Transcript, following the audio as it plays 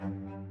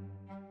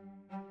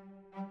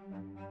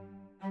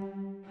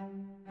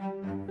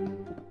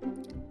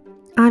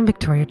I'm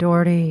Victoria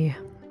Doherty,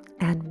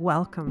 and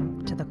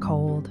welcome to The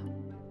Cold.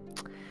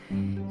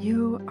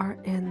 You are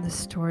in the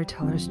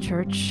Storyteller's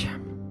Church,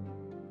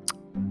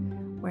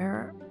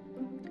 where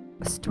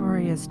a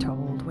story is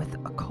told with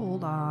a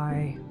cold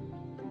eye,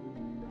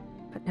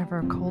 but never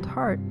a cold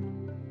heart.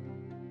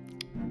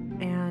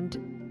 And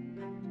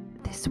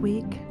this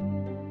week,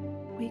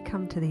 we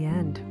come to the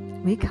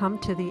end. We come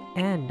to the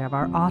end of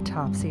our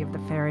autopsy of the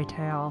fairy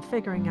tale,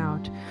 figuring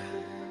out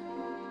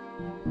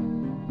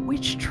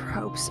which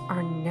tropes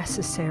are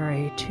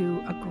necessary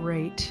to a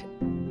great,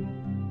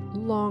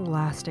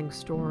 long-lasting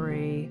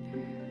story,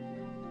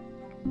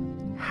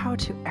 how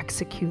to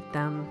execute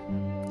them,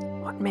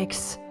 what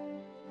makes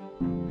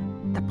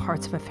the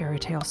parts of a fairy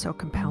tale so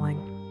compelling,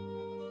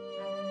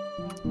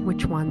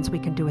 which ones we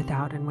can do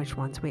without and which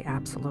ones we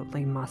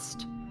absolutely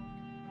must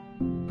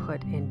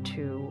put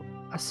into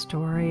a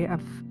story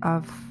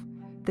of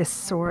this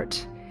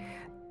sort.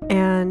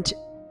 And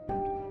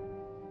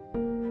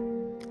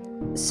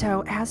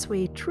so as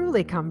we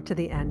truly come to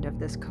the end of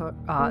this cold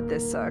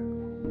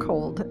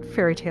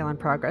fairy tale in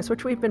progress,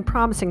 which we've been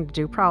promising to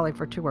do probably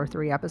for 2 or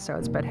 3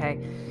 episodes, but hey,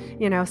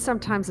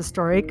 sometimes the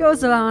story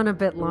goes on a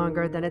bit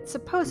longer than it's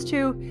supposed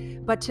to,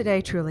 but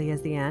today truly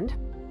is the end.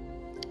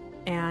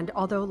 And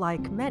although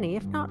like many,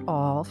 if not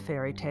all,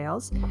 fairy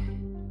tales,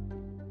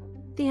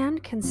 the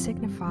end can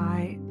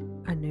signify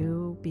a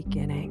new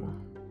beginning.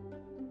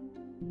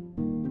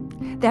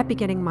 That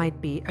beginning might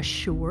be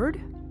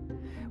assured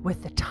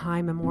with the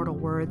time immortal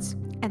words,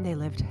 "and they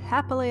lived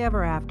happily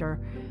ever after,"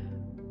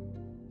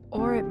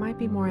 or it might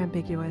be more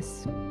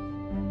ambiguous.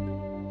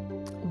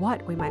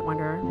 What, we might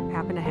wonder,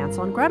 happened to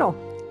Hansel and Gretel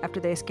after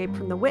they escaped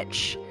from the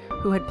witch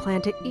who had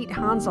planned to eat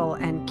Hansel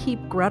and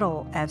keep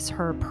Gretel as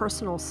her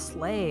personal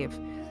slave?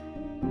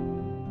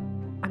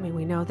 I mean,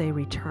 we know they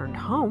returned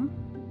home,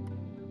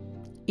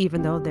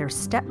 even though their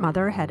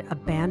stepmother had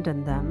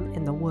abandoned them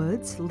in the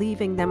woods,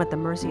 leaving them at the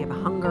mercy of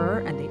hunger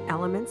and the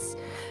elements,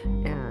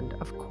 and,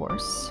 of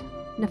course,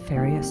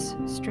 nefarious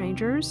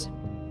strangers.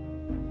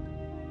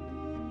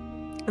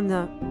 In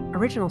the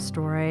original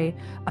story,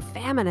 a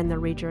famine in the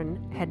region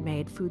had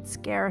made food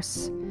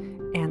scarce,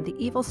 and the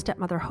evil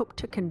stepmother hoped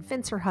to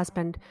convince her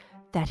husband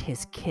that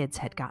his kids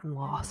had gotten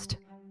lost,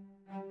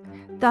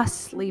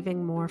 thus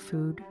leaving more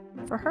food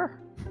for her.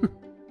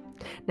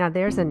 Now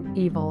there's an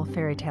evil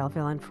fairy tale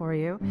villain for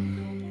you.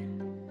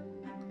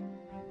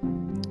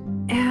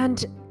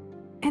 And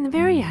in the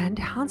very end,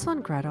 Hansel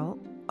and Gretel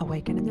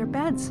awaken in their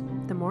beds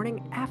the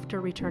morning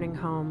after returning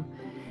home,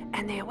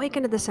 and they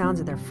awaken to the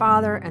sounds of their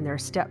father and their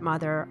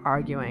stepmother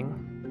arguing.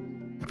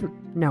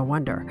 No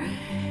wonder.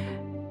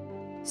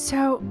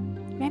 So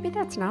maybe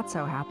that's not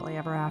so happily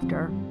ever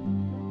after.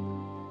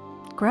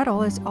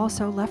 Gretel is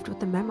also left with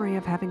the memory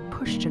of having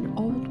pushed an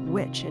old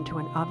witch into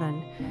an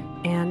oven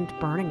and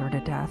burning her to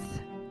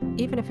death,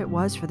 even if it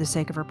was for the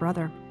sake of her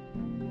brother.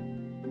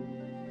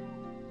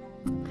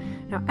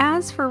 Now,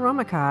 as for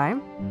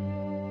Romakai,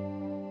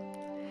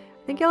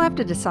 I think you'll have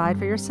to decide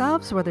for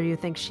yourselves whether you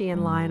think she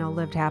and Lionel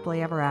lived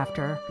happily ever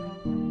after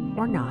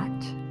or not.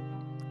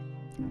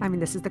 I mean,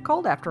 this is the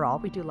cold after all.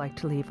 We do like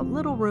to leave a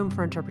little room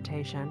for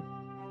interpretation.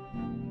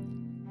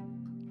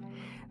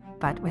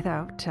 But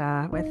without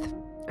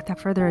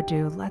further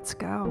ado, let's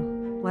go.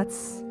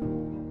 Let's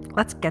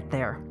get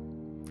there.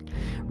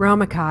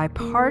 Romakai,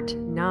 Part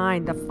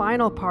 9, the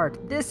final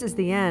part. This is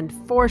the end,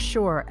 for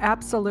sure,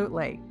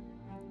 absolutely.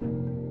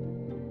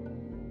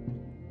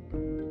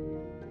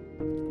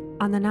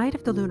 On the night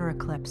of the lunar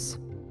eclipse,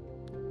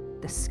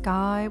 the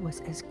sky was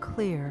as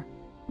clear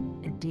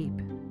and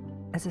deep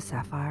as a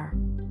sapphire.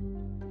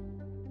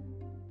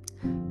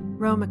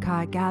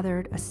 Romakai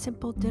gathered a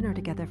simple dinner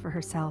together for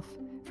herself,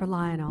 for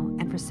Lionel,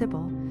 and for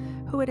Sybil,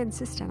 who had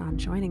insisted on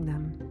joining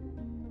them.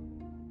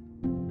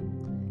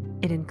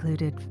 It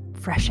included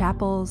fresh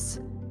apples,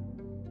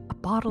 a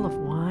bottle of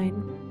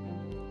wine,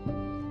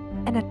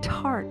 and a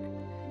tart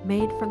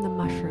made from the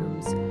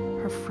mushrooms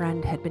her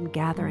friend had been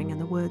gathering in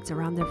the woods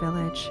around their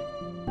village.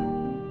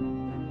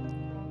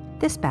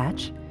 This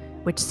batch,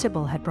 which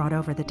Sybil had brought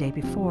over the day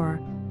before,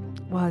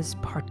 was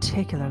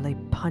particularly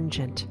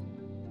pungent.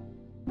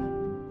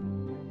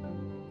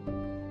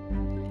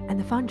 And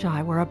the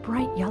fungi were a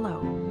bright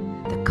yellow,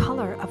 the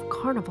color of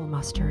carnival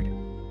mustard.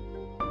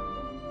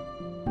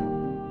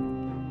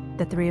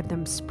 The three of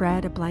them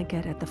spread a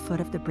blanket at the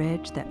foot of the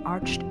bridge that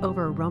arched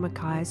over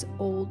Romakai's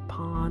old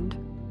pond.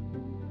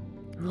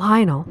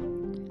 Lionel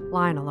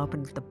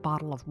opened the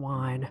bottle of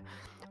wine,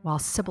 while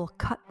Sybil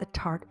cut the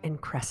tart in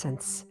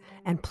crescents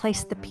and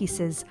placed the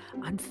pieces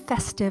on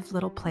festive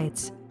little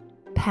plates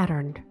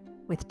patterned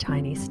with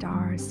tiny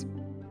stars.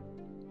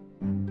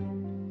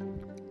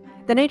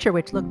 The nature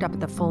witch looked up at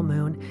the full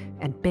moon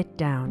and bit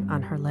down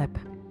on her lip.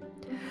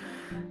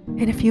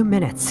 "In a few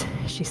minutes,"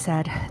 she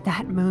said,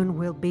 "that moon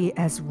will be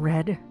as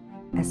red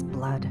as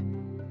blood."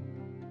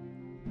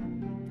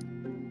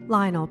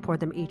 Lionel poured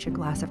them each a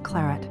glass of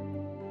claret.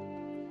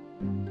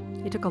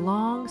 He took a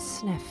long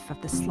sniff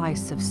of the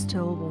slice of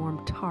still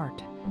warm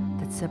tart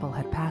that Sybil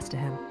had passed to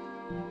him.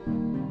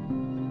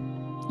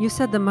 "You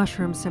said the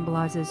mushroom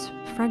symbolizes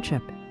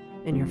friendship,"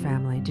 in your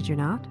family, did you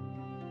not?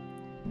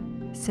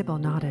 Sybil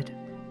nodded.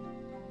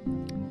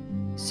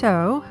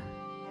 So,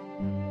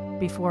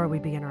 before we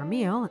begin our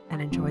meal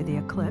and enjoy the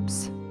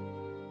eclipse,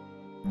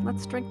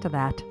 let's drink to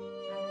that.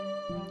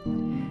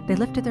 They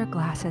lifted their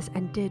glasses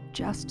and did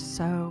just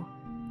so.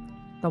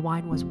 The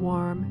wine was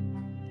warm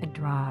and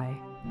dry,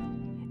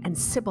 and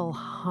Sybil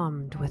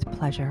hummed with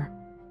pleasure.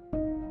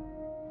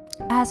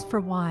 As for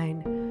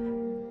wine,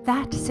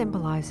 that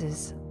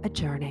symbolizes a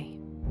journey.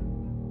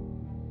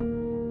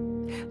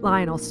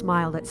 Lionel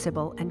smiled at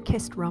Sybil and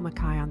kissed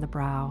Romakai on the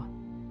brow.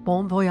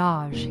 Bon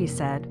voyage, he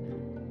said.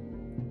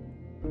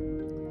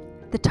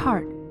 The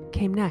tart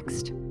came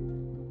next,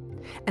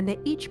 and they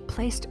each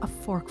placed a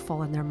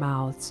forkful in their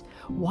mouths,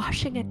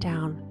 washing it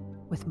down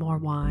with more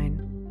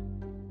wine.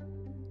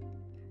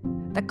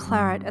 The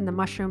claret and the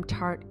mushroom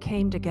tart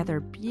came together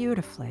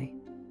beautifully,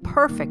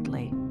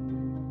 perfectly,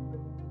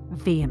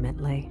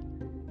 vehemently,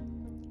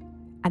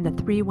 and the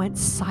three went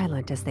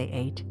silent as they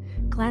ate,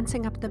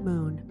 glancing up at the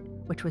moon,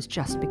 which was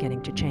just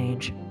beginning to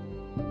change.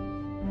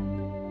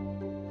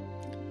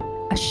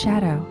 A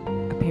shadow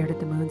appeared at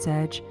the moon's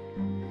edge,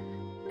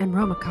 and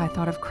Romakai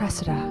thought of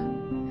Cressida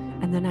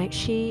and the night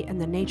she and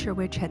the nature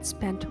witch had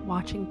spent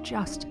watching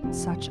just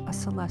such a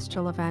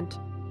celestial event.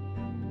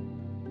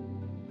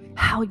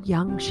 How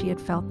young she had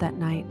felt that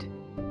night.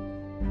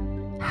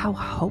 How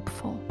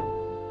hopeful.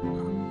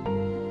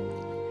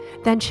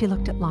 Then she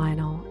looked at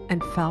Lionel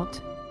and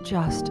felt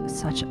just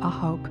such a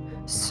hope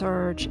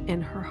surge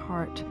in her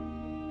heart.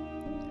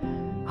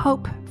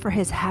 Hope for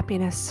his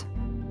happiness.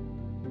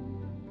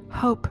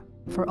 Hope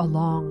for a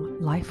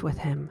long life with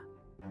him.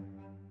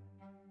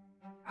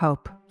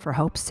 Hope for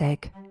hope's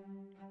sake.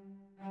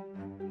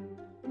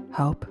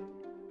 Hope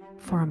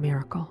for a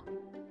miracle.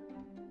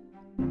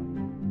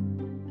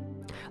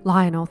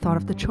 Lionel thought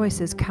of the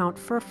choices Count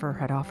Furfur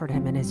had offered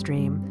him in his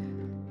dream: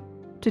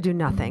 to do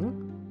nothing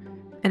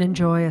and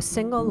enjoy a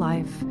single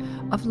life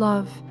of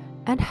love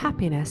and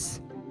happiness,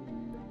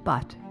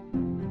 but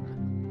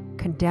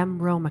condemn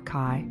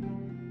Romakai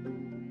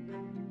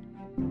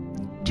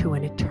to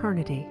an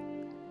eternity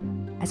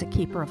as a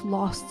keeper of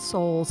lost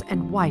souls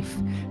and wife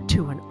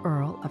to an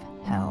Earl of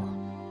Hell.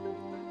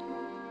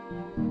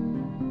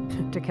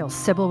 To kill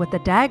Sybil with the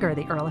dagger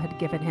the Earl had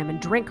given him and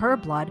drink her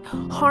blood,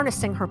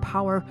 harnessing her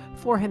power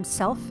for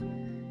himself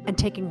and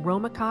taking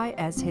Romakai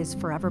as his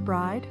forever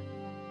bride.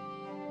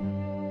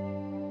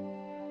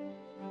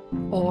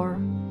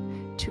 Or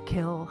to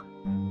kill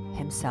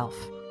himself,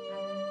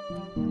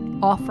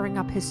 offering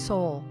up his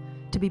soul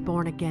to be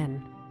born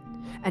again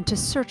and to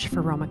search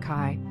for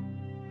Romakai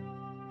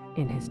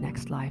in his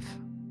next life.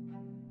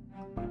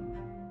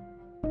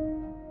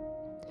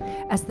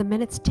 As the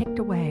minutes ticked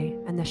away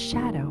and the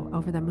shadow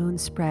over the moon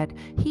spread,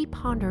 he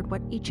pondered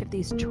what each of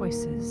these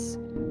choices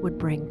would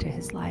bring to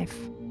his life,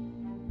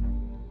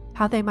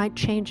 how they might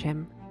change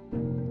him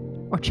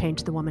or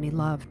change the woman he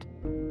loved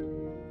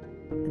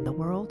and the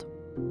world.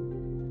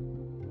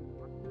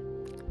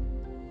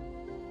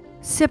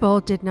 Sybil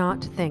did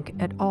not think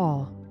at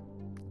all.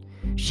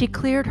 She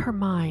cleared her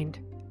mind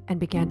and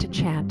began to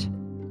chant.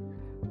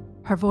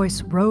 Her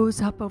voice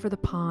rose up over the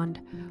pond,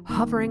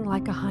 hovering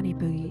like a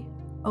honeybee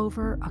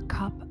over a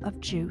cup of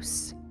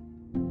juice.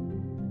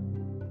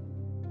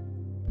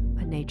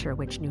 A nature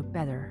which knew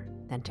better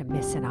than to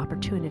miss an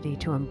opportunity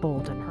to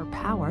embolden her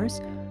powers,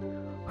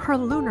 her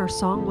lunar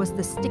song was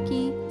the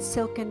sticky,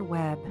 silken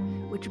web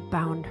which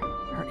bound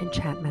her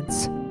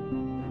enchantments.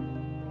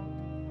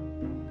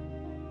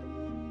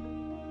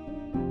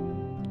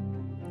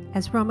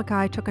 As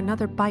Romakai took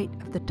another bite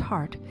of the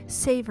tart,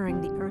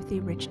 savoring the earthy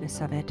richness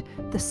of it,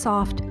 the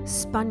soft,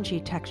 spongy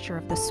texture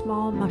of the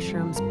small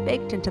mushrooms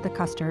baked into the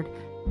custard,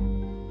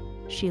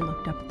 she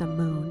looked up at the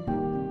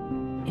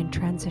moon in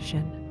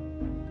transition.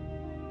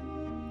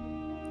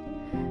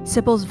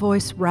 Sybil's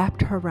voice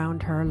wrapped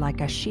around her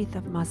like a sheath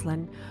of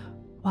muslin,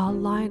 while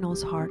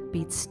Lionel's heart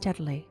beat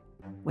steadily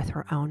with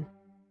her own.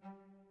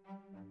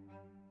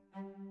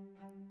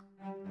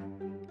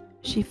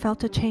 She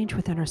felt a change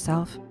within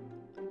herself.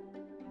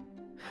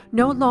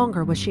 No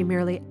longer was she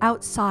merely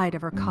outside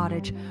of her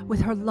cottage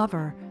with her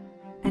lover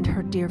and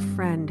her dear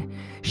friend.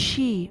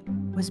 She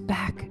was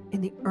back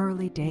in the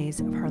early days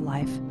of her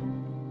life,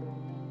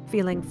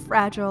 feeling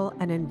fragile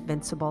and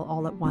invincible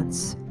all at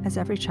once, as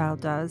every child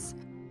does.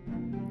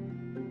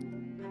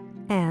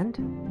 And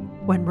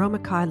when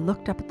Romakai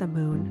looked up at the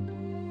moon,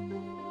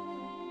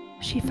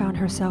 she found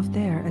herself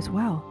there as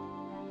well,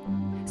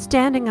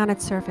 standing on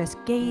its surface,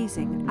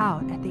 gazing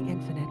out at the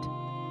infinite.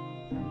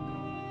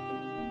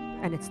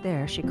 And it's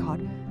there she caught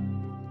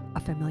a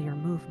familiar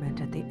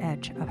movement at the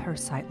edge of her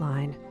sight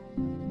line.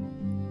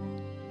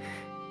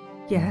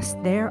 Yes,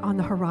 there on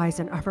the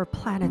horizon of her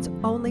planet's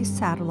only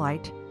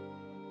satellite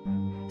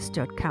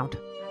stood Count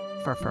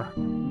Furfur.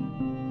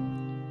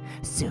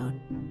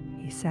 Soon,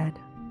 he said.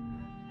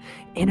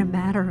 In a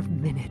matter of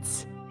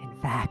minutes,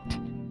 in fact.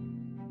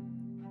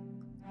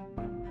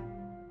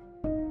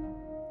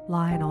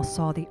 Lionel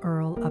saw the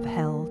Earl of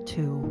Hell,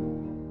 too.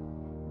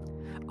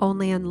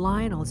 Only in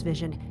Lionel's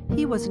vision,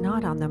 he was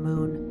not on the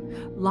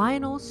moon.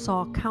 Lionel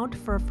saw Count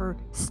Furfur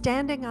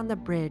standing on the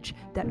bridge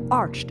that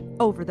arched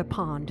over the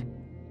pond.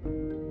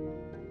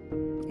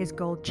 His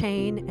gold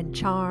chain and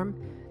charm,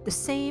 the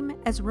same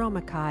as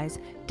Romachai's,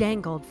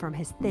 dangled from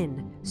his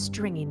thin,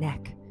 stringy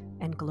neck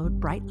and glowed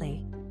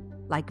brightly,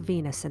 like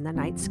Venus in the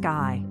night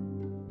sky.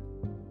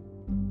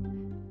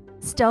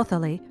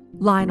 Stealthily,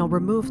 Lionel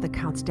removed the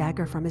Count's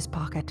dagger from his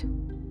pocket.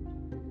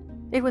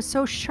 It was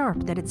so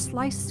sharp that it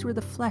sliced through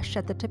the flesh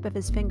at the tip of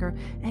his finger,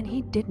 and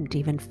he didn't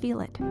even feel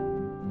it.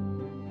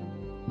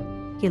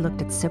 He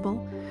looked at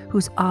Sybil,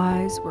 whose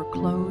eyes were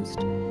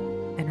closed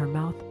and her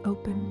mouth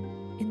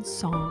open in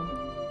song.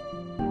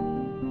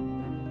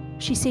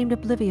 She seemed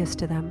oblivious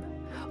to them,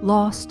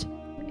 lost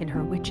in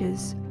her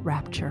witch's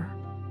rapture.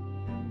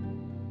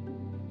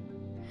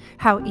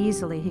 How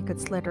easily he could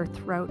slit her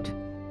throat,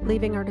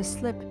 leaving her to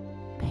slip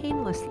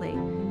painlessly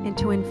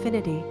into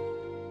infinity.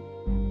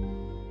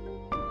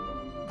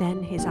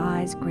 Then his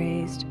eyes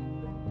grazed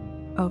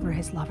over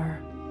his lover.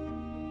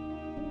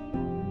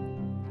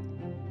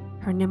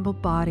 Her nimble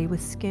body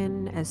with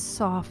skin as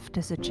soft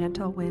as a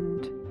gentle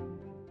wind,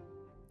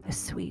 as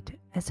sweet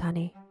as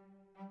honey.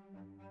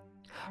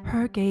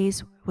 Her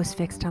gaze was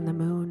fixed on the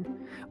moon,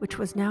 which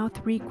was now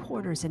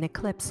 3/4 in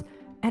eclipse,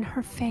 and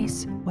her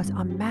face was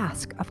a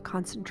mask of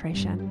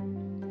concentration.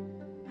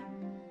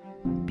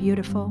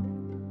 Beautiful,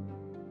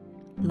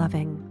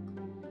 loving,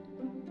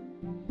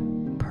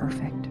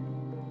 perfect.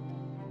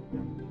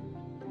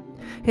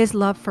 His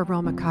love for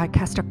Romachai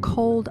cast a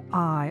cold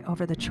eye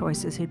over the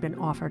choices he'd been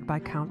offered by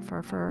Count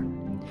Furfur.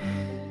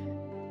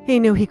 He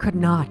knew he could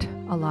not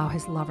allow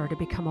his lover to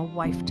become a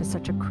wife to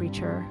such a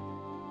creature,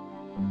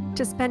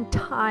 to spend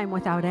time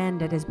without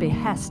end at his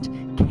behest,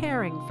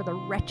 caring for the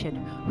wretched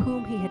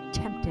whom he had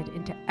tempted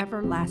into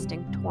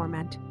everlasting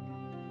torment.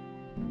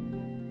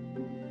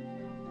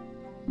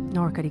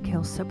 Nor could he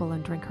kill Sybil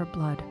and drink her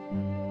blood,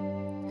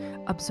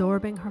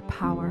 absorbing her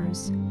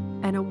powers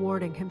and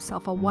awarding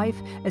himself a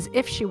wife as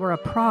if she were a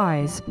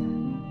prize.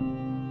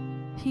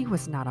 He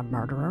was not a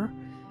murderer,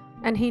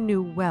 and he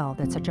knew well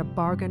that such a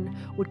bargain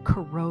would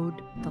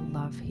corrode the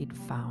love he'd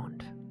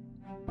found.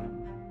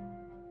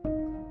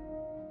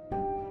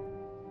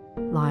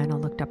 Lionel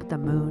looked up at the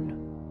moon,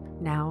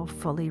 now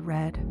fully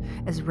red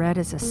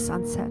as a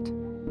sunset,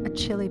 a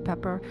chili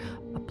pepper,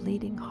 a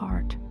bleeding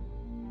heart.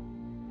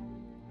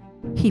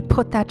 He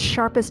put that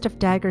sharpest of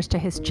daggers to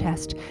his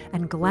chest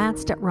and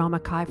glanced at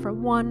Romachai for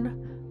one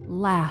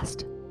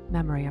last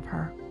memory of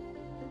her.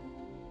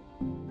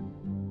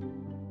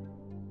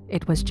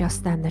 It was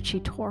just then that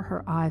she tore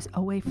her eyes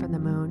away from the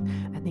moon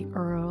and the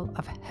Earl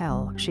of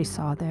Hell she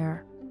saw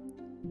there.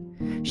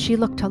 She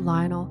looked to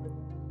Lionel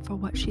for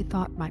what she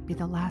thought might be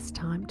the last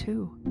time,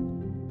 too.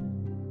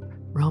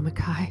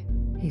 "Romachai,"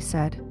 he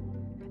said,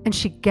 and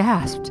she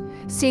gasped,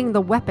 seeing the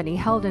weapon he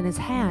held in his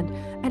hand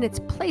and its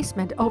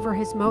placement over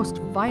his most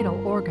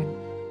vital organ.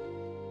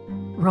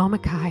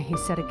 "Romachai," he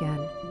said again,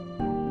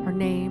 her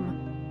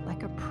name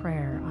like a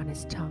prayer on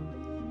his tongue.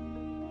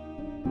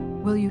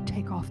 "Will you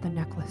take off the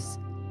necklace?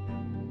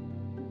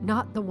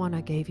 Not the one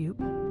I gave you,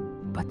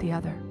 but the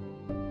other."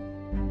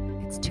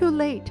 "It's too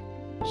late,"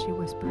 she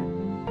whispered.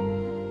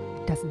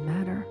 "It doesn't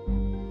matter.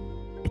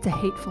 It's a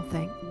hateful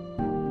thing."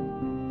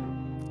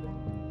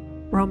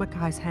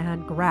 Romachai's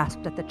hand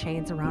grasped at the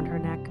chains around her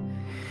neck.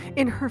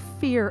 In her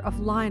fear of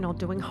Lionel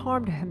doing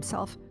harm to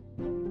himself,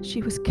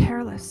 she was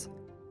careless,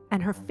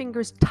 and her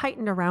fingers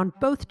tightened around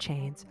both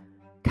chains,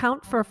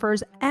 Count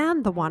Furfur's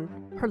and the one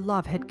her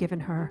love had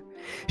given her.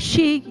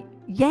 She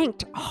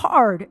yanked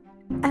hard,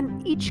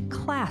 and each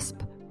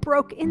clasp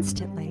broke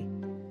instantly.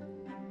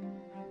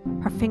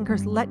 Her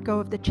fingers let go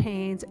of the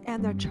chains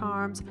and their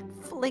charms,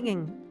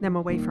 flinging them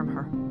away from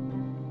her.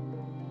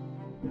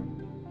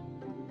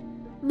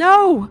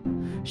 "No!"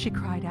 she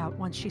cried out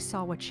once she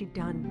saw what she'd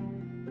done.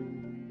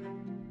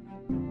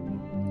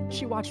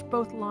 She watched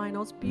both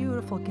Lionel's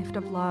beautiful gift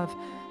of love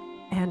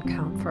and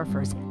Count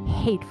Furfur's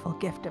hateful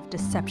gift of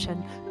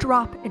deception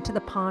drop into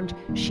the pond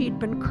she'd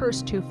been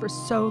cursed to for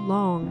so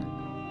long.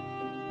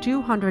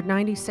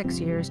 296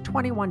 years,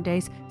 21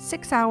 days,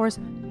 6 hours,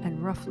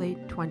 and roughly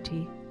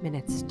 20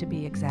 minutes to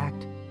be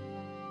exact.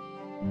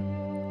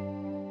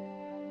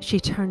 She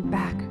turned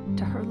back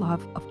to her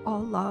love of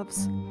all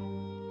loves,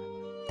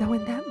 though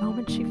in that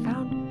moment she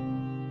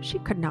found she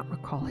could not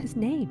recall his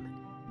name.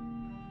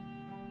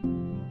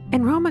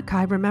 And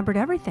Romachai remembered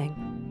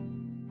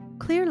everything,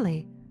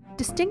 clearly,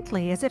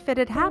 distinctly, as if it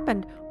had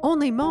happened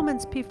only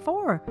moments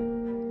before.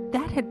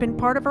 That had been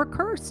part of her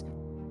curse.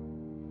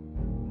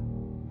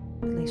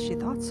 At least she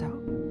thought so.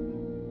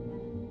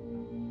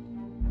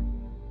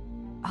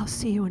 "I'll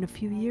see you in a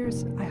few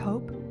years, I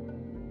hope,"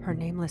 her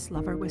nameless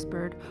lover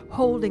whispered,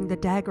 holding the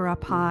dagger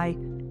up high.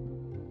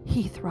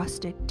 He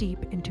thrust it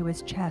deep into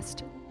his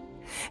chest.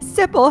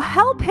 "Sybil,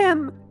 help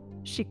him!"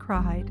 she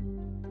cried.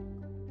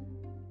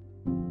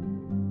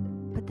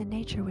 But the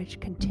nature witch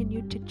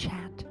continued to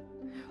chant,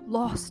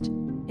 lost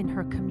in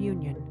her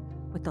communion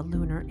with the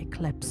lunar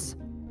eclipse.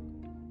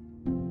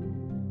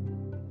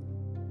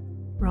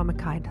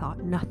 Romakai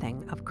thought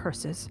nothing of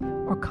curses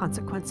or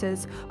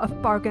consequences,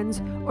 of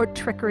bargains or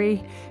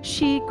trickery.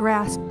 She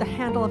grasped the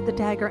handle of the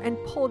dagger and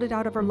pulled it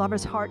out of her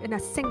lover's heart in a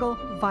single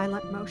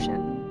violent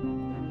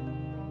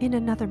motion. In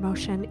another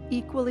motion,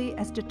 equally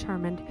as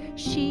determined,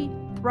 she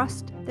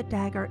thrust the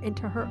dagger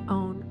into her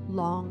own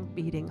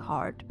long-beating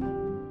heart.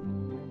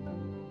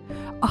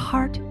 A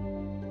heart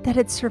that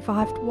had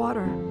survived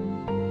water,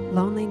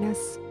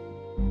 loneliness,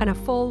 and a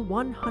full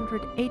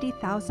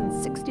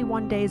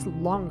 180,061 days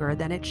longer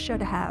than it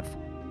should have.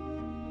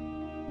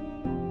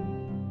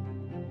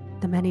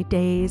 The many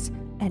days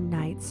and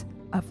nights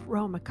of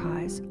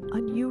Romakai's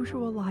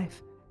unusual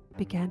life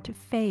began to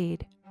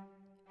fade,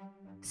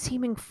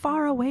 seeming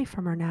far away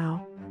from her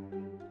now,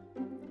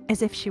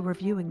 as if she were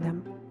viewing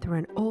them through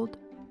an old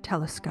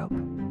telescope.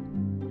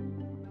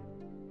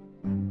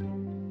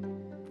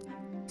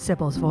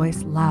 Sybil's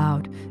voice,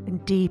 loud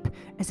and deep,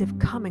 as if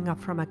coming up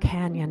from a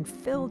canyon,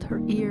 filled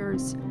her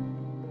ears.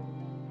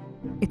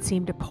 It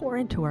seemed to pour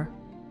into her,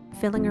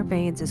 filling her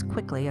veins as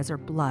quickly as her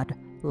blood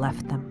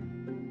left them.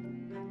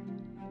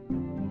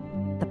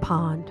 The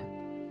pond,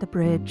 the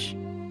bridge,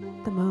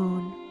 the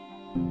moon,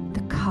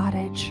 the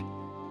cottage,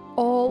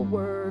 all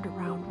whirred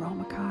around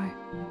Romakai.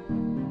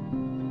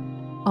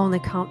 Only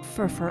Count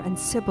Furfur and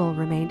Sybil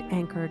remained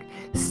anchored,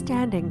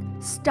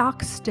 standing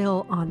stock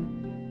still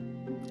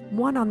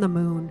one on the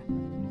moon,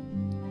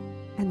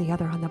 and the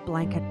other on the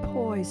blanket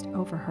poised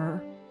over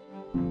her.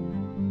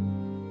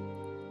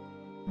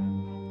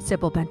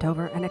 Sybil bent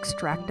over and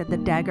extracted the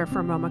dagger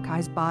from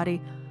Romakai's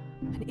body,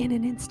 and in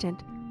an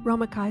instant,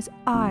 Romakai's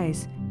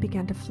eyes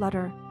began to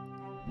flutter.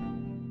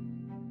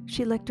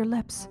 She licked her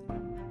lips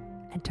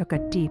and took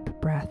a deep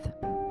breath.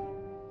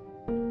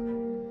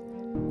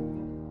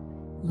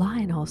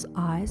 Lionel's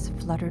eyes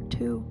fluttered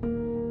too,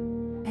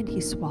 and he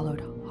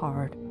swallowed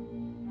hard.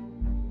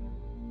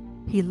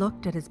 He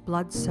looked at his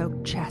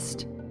blood-soaked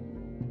chest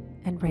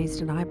and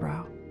raised an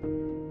eyebrow.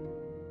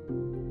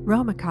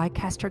 Romakai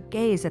cast her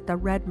gaze at the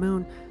red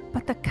moon,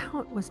 but the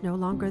Count was no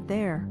longer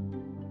there.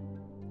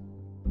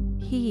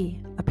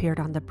 He appeared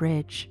on the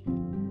bridge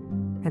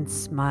and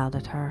smiled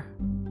at her.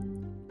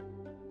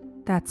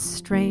 That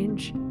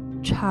strange,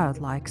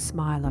 childlike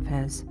smile of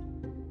his.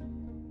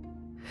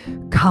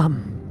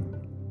 "Come,"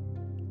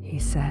 he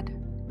said.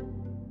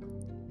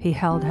 He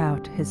held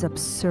out his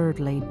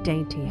absurdly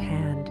dainty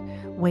hand,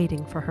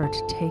 waiting for her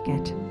to take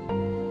it.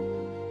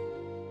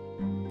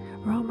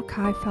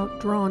 Romakai felt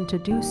drawn to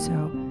do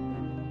so,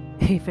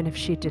 even if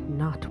she did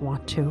not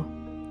want to.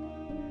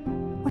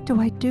 "What do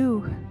I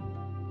do?"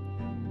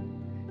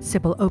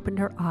 Sybil opened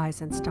her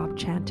eyes and stopped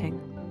chanting.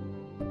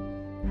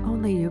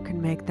 "Only you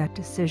can make that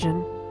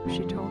decision,"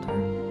 she told her.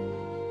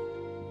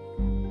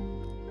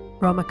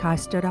 Romakai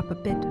stood up a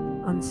bit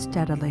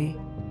unsteadily.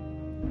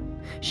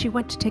 She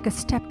went to take a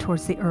step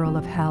towards the Earl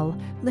of Hell,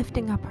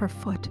 lifting up her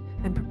foot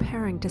and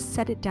preparing to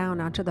set it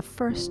down onto the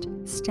first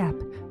step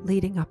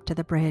leading up to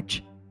the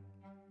bridge.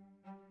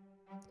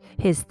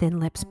 His thin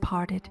lips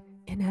parted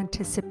in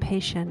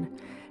anticipation,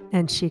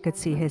 and she could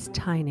see his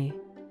tiny,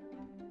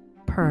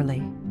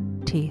 pearly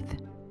teeth.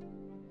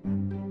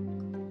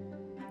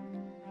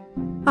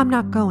 "I'm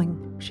not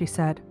going," she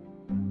said.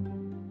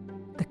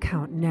 The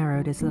Count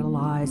narrowed his little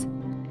eyes.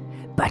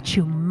 "But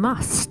you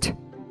must,"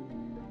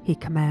 he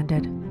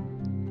commanded.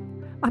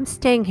 "I'm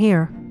staying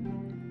here."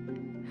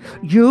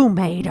 "You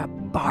made a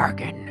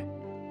bargain."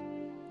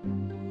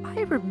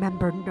 "I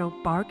remember no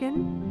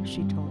bargain,"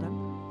 she told him.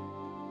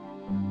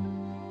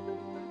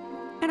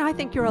 "And I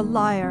think you're a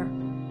liar,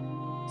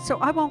 so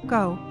I won't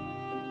go."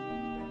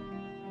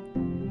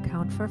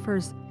 Count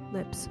Furfur's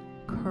lips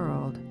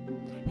curled.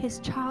 His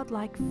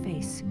childlike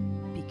face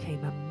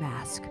became a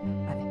mask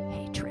of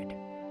hatred.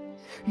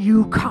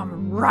 "You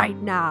come right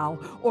now,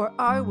 or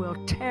I will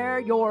tear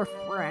your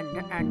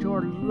friend and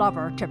your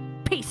lover to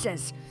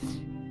pieces,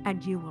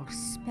 and you will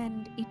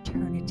spend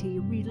eternity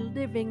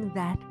reliving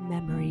that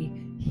memory,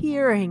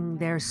 hearing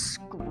their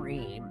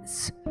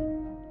screams."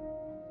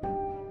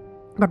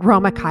 But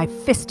Romakai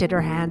fisted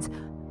her hands.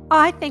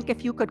 "I think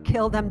if you could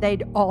kill them,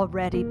 they'd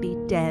already be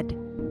dead."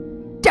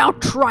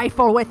 "Don't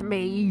trifle with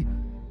me,"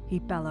 he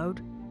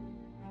bellowed.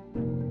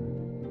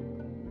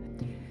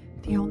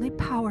 "The only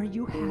power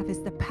you have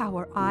is the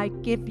power I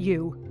give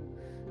you,"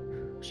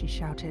 she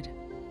shouted.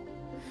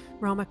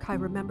 Romakai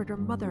remembered her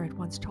mother had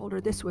once told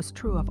her this was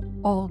true of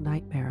all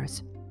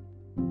nightmares.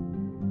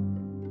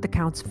 The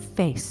Count's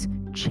face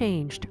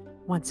changed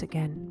once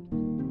again.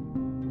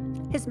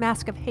 His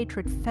mask of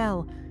hatred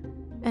fell,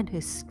 and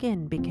his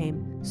skin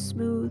became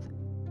smooth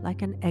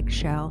like an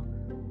eggshell.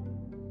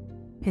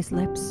 His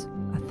lips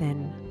a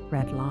thin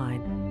red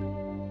line.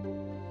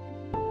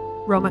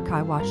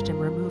 Romakai watched him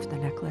remove the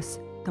necklace,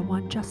 the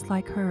one just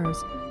like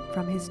hers,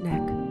 from his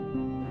neck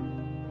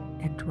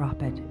and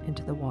drop it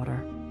into the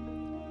water.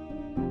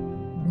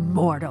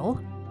 "Mortal,"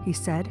 he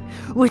said,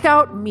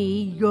 "without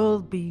me you'll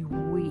be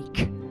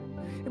weak,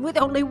 and with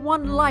only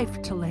one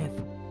life to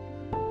live.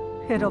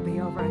 It'll be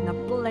over in the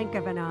blink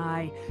of an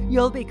eye.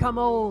 You'll become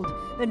old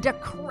and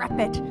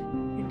decrepit,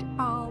 and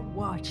I'll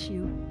watch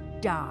you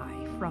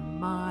die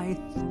from my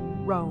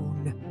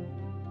throne."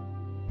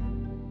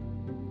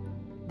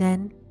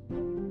 Then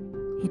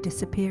he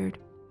disappeared.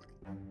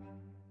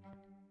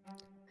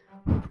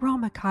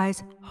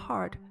 Romachai's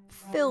heart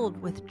filled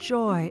with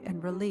joy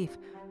and relief,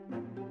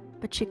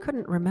 but she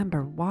couldn't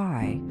remember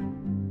why.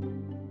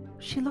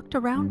 She looked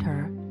around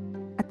her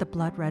at the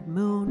blood-red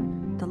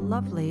moon, the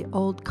lovely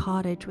old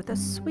cottage with a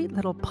sweet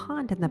little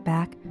pond in the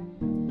back,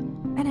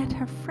 and at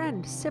her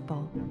friend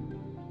Sybil.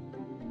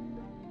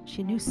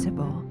 She knew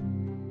Sybil.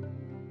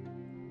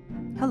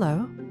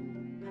 "Hello."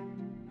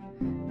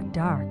 A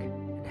dark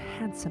and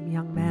handsome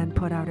young man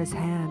put out his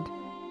hand.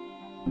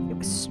 It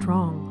was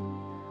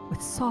strong,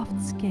 with soft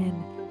skin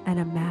and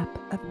a map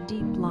of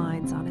deep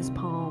lines on his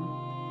palm.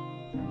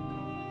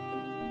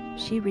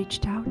 She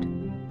reached out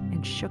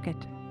and shook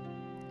it.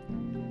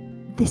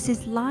 "This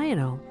is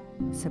Lionel,"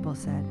 Sybil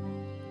said.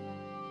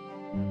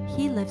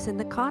 "He lives in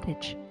the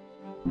cottage."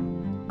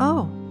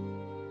 "Oh."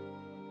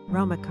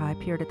 Romachai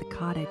peered at the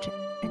cottage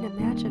and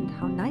imagined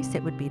how nice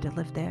it would be to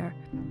live there.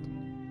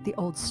 The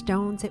old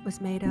stones it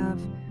was made of,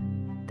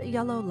 the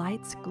yellow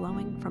lights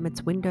glowing from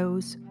its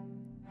windows.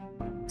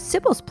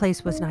 Sybil's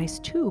place was nice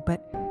too,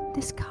 but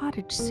this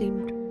cottage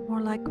seemed more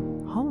like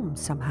home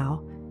somehow.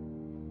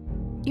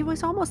 It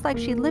was almost like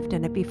she lived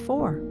in it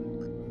before.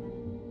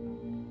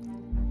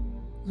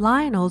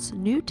 "Lionel's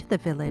new to the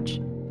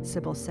village,"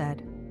 Sybil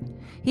said.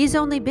 "He's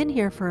only been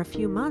here for a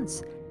few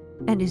months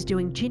and is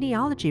doing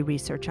genealogy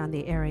research on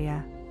the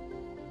area."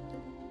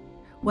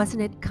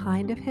 "Wasn't it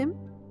kind of him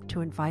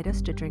to invite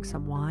us to drink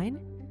some wine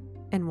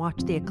and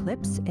watch the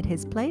eclipse at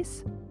his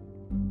place?"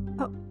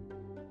 "Oh,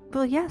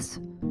 well, yes.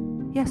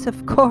 Yes,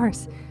 of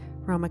course,"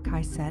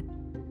 Romachai said.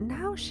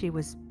 Now she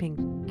was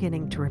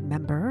beginning to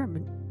remember.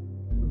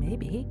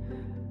 Maybe.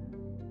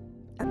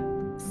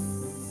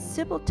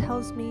 "Sybil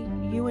tells me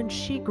you and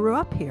she grew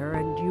up here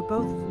and you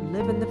both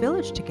live in the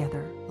village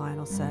together,"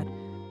 Lionel said.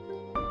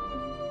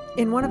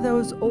 "In one of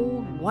those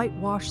old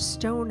whitewashed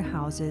stone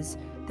houses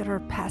that are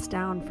passed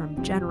down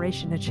from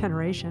generation to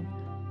generation."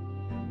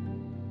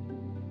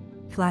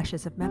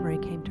 Flashes of memory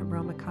came to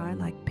Romachai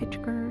like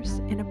pictures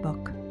in a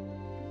book.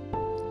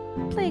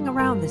 Playing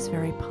around this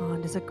very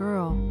pond as a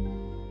girl,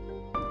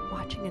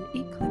 watching an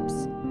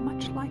eclipse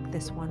much like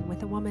this one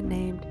with a woman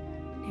named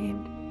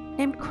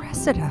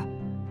Cressida,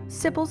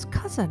 Sybil's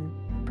cousin,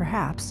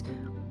 perhaps.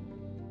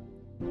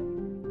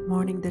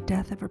 Mourning the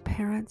death of her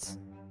parents.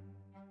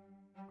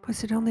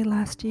 Was it only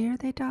last year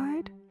they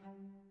died?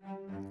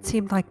 It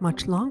seemed like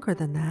much longer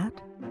than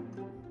that.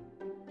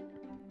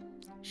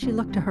 She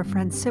looked to her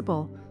friend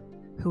Sybil,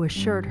 who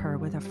assured her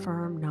with a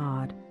firm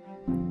nod.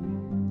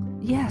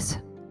 "Yes,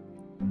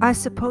 I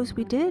suppose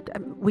we did.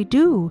 We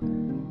do."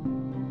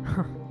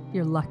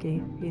 "You're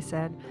lucky," he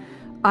said.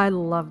 "I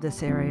love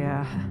this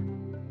area.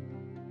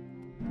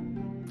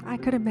 I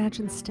could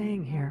imagine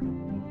staying here."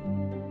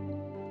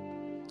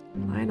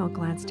 Lionel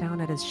glanced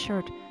down at his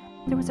shirt.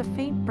 There was a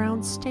faint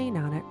brown stain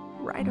on it,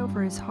 right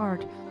over his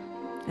heart,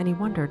 and he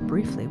wondered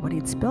briefly what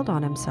he'd spilled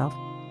on himself.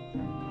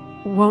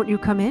 "Won't you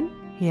come in?"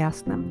 he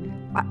asked them.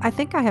 I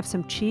think I have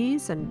some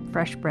cheese and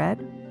fresh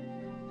bread."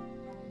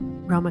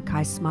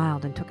 Romachai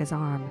smiled and took his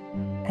arm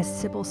as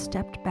Sybil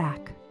stepped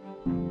back,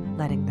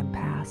 letting them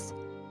pass.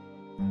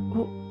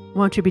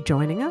 "Won't you be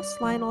joining us?"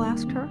 Lionel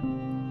asked her.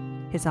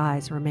 His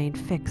eyes remained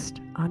fixed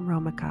on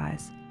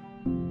Romachai's.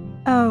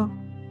 "Oh,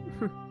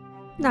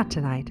 not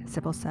tonight,"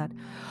 Sybil said.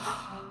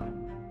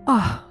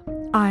 "Oh,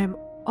 I'm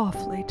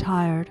awfully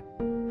tired."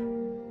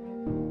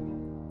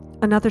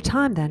 "Another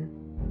time, then?"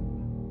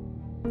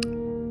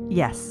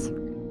 "Yes,"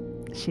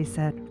 she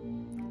said.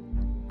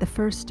 "The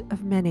first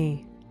of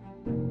many,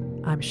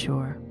 I'm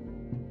sure."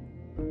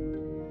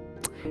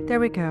 There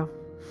we go.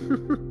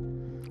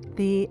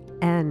 The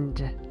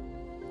end.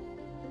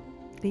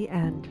 The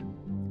end.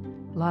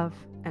 Love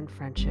and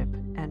friendship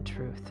and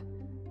truth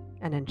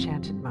and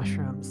enchanted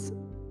mushrooms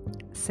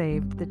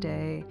saved the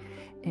day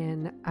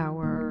in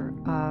our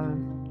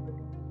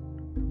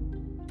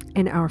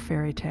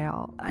fairy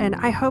tale. And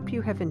I hope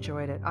you have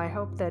enjoyed it. I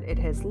hope that it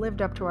has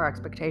lived up to our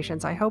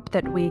expectations. I hope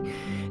that we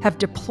have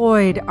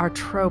deployed our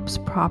tropes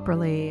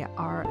properly,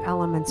 our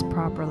elements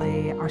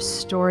properly, our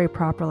story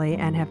properly,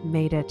 and have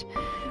made it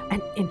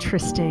an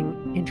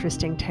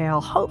interesting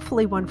tale.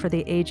 Hopefully one for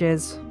the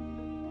ages.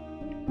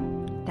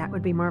 That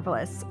would be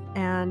marvelous.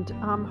 And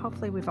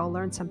hopefully we've all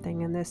learned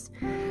something in this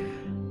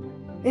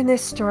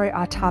story,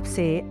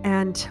 Autopsy.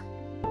 And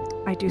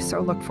I do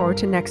so look forward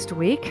to next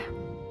week.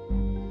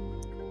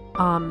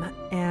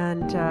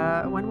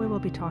 When we will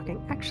be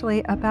talking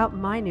actually about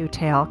my new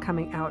tale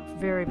coming out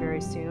very,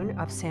 very soon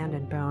of Sand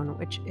and Bone,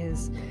 which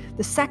is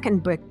the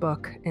second big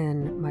book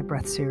in my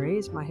Breath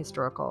series, my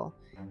historical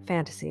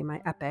fantasy,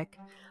 my epic.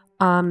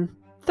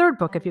 Third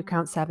book, if you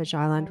count Savage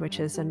Island, which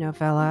is a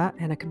novella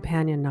and a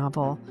companion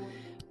novel,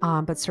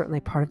 but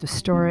certainly part of the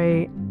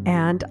story.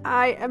 And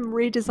I am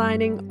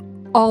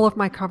redesigning all of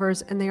my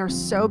covers, and they are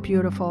so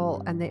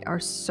beautiful and they are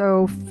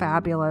so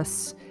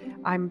fabulous.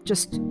 I'm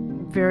just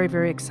very,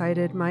 very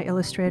excited. My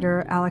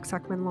illustrator, Alex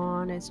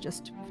Ekman-Lawn, is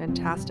just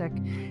fantastic,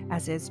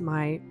 as is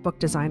my book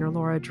designer,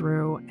 Laura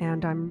Drew,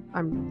 and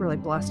I'm really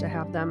blessed to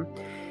have them.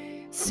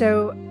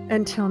 So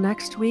until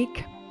next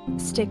week,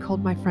 stay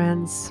cold, my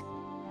friends,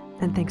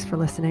 and thanks for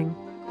listening.